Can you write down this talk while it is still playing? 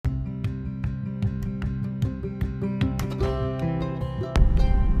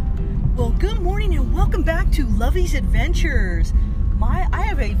welcome back to Lovey's Adventures. I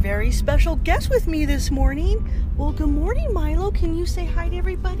have a very special guest with me this morning. Well, good morning, Milo. Can you say hi to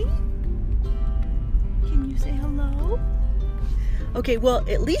everybody? Can you say hello? Okay, well,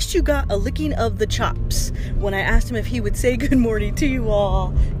 at least you got a licking of the chops when I asked him if he would say good morning to you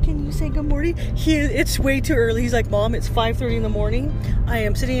all. Can you say good morning? It's way too early. He's like, Mom, it's 5:30 in the morning. I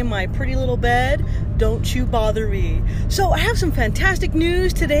am sitting in my pretty little bed. Don't you bother me. So I have some fantastic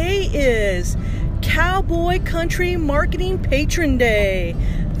news. Today is Cowboy Country Marketing Patron Day.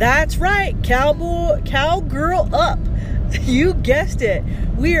 That's right, cowgirl up. You guessed it.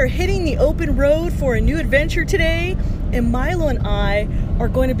 We are hitting the open road for a new adventure today, and Milo and I are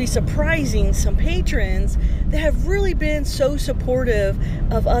going to be surprising some patrons that have really been so supportive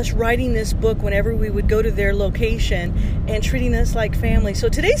of us writing this book whenever we would go to their location and treating us like family. So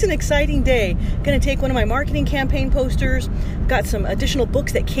today's an exciting day. Going to take one of my marketing campaign posters. Got some additional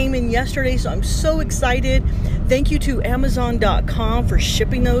books that came in yesterday, so I'm so excited. Thank you to Amazon.com for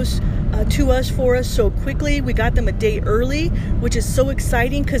shipping those to us for us so quickly. We got them a day early, which is so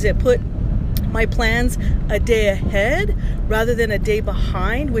exciting because it put my plans a day ahead rather than a day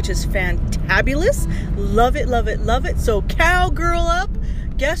behind, which is fantabulous. Love it, love it, love it. So cowgirl up,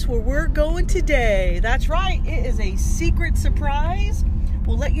 guess where we're going today? That's right, it is a secret surprise.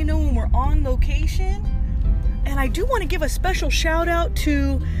 We'll let you know when we're on location. And I do want to give a special shout out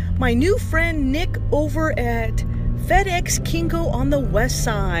to my new friend Nick over at FedEx Kinko on the west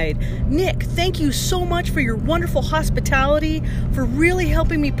side. Nick, thank you so much for your wonderful hospitality, for really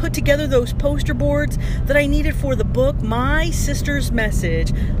helping me put together those poster boards that I needed for the book, My Sister's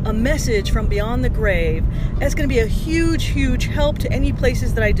Message, a message from beyond the grave. That's going to be a huge, huge help to any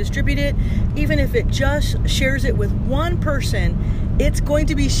places that I distribute it. Even if it just shares it with one person, it's going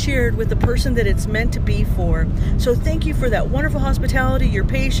to be shared with the person that it's meant to be for. So thank you for that wonderful hospitality, your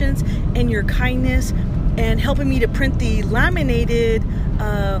patience, and your kindness, and helping me to print the laminated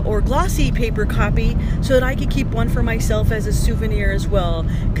or glossy paper copy so that I could keep one for myself as a souvenir as well.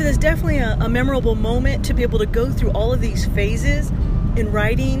 Because it's definitely a memorable moment to be able to go through all of these phases in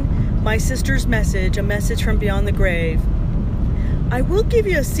writing My Sister's Message, a message from beyond the grave. I will give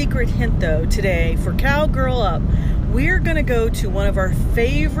you a secret hint though today for Cowgirl Up. We're going to go to one of our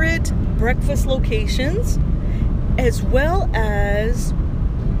favorite breakfast locations, as well as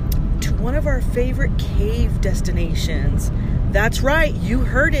to one of our favorite cave destinations. That's right, you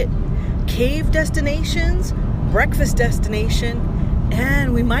heard it. Cave destinations, breakfast destination,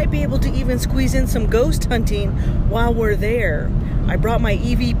 and we might be able to even squeeze in some ghost hunting while we're there. I brought my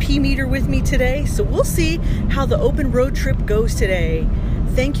EVP meter with me today, so we'll see how the open road trip goes today.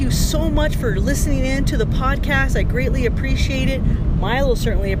 Thank you so much for listening in to the podcast. I greatly appreciate it. Milo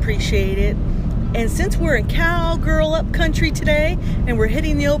certainly appreciate it. And since we're in Cowgirl Up country today and we're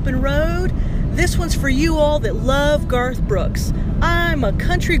hitting the open road, this one's for you all that love Garth Brooks. I'm a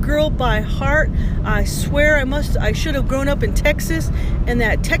country girl by heart. I swear I should have grown up in Texas, and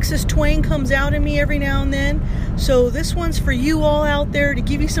that Texas twang comes out in me every now and then. So this one's for you all out there to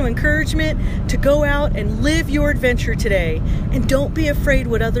give you some encouragement to go out and live your adventure today. And don't be afraid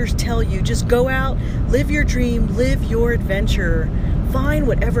what others tell you. Just go out, live your dream, live your adventure. Find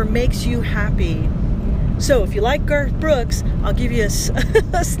whatever makes you happy. So if you like Garth Brooks, I'll give you a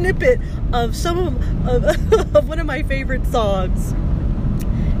snippet of some of one of my favorite songs.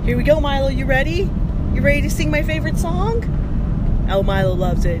 Here we go, Milo. You ready? You ready to sing my favorite song? Oh, Milo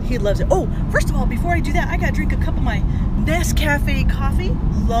loves it. He loves it. Oh, first of all, before I do that, I gotta drink a cup of my Nescafe coffee.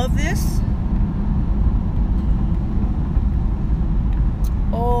 Love this.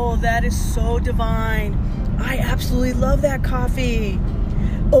 Oh, that is so divine. I absolutely love that coffee.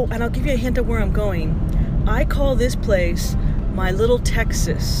 Oh, and I'll give you a hint of where I'm going. I call this place my little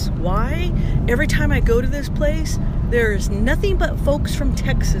Texas. Why? Every time I go to this place, there's nothing but folks from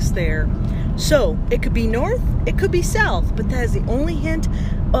Texas there. So it could be north, it could be south, but that is the only hint,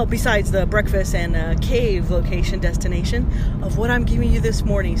 besides the breakfast and cave location destination, of what I'm giving you this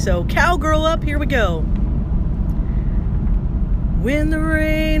morning. So cowgirl up, here we go. When the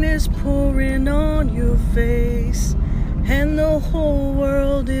rain is pouring on your face and the whole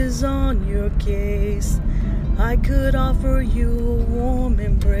world is on your case, I could offer you a warm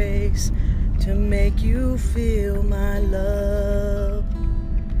embrace to make you feel my love.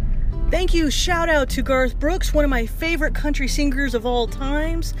 Thank you. Shout out to Garth Brooks, one of my favorite country singers of all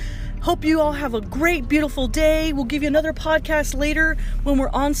times. Hope you all have a great, beautiful day. We'll give you another podcast later when we're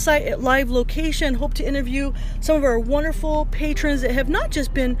on site at live location. Hope to interview some of our wonderful patrons that have not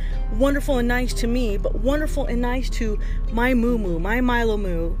just been wonderful and nice to me, but wonderful and nice to my Moo Moo, my Milo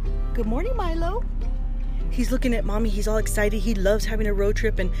Moo. Good morning, Milo. He's looking at mommy. He's all excited. He loves having a road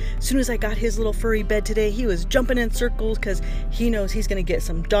trip. And as soon as I got his little furry bed today, he was jumping in circles because he knows he's going to get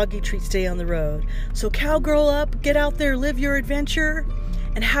some doggy treats today on the road. So cowgirl up, get out there, live your adventure,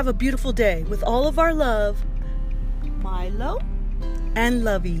 and have a beautiful day. With all of our love, Milo and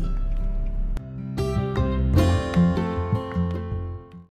Lovey.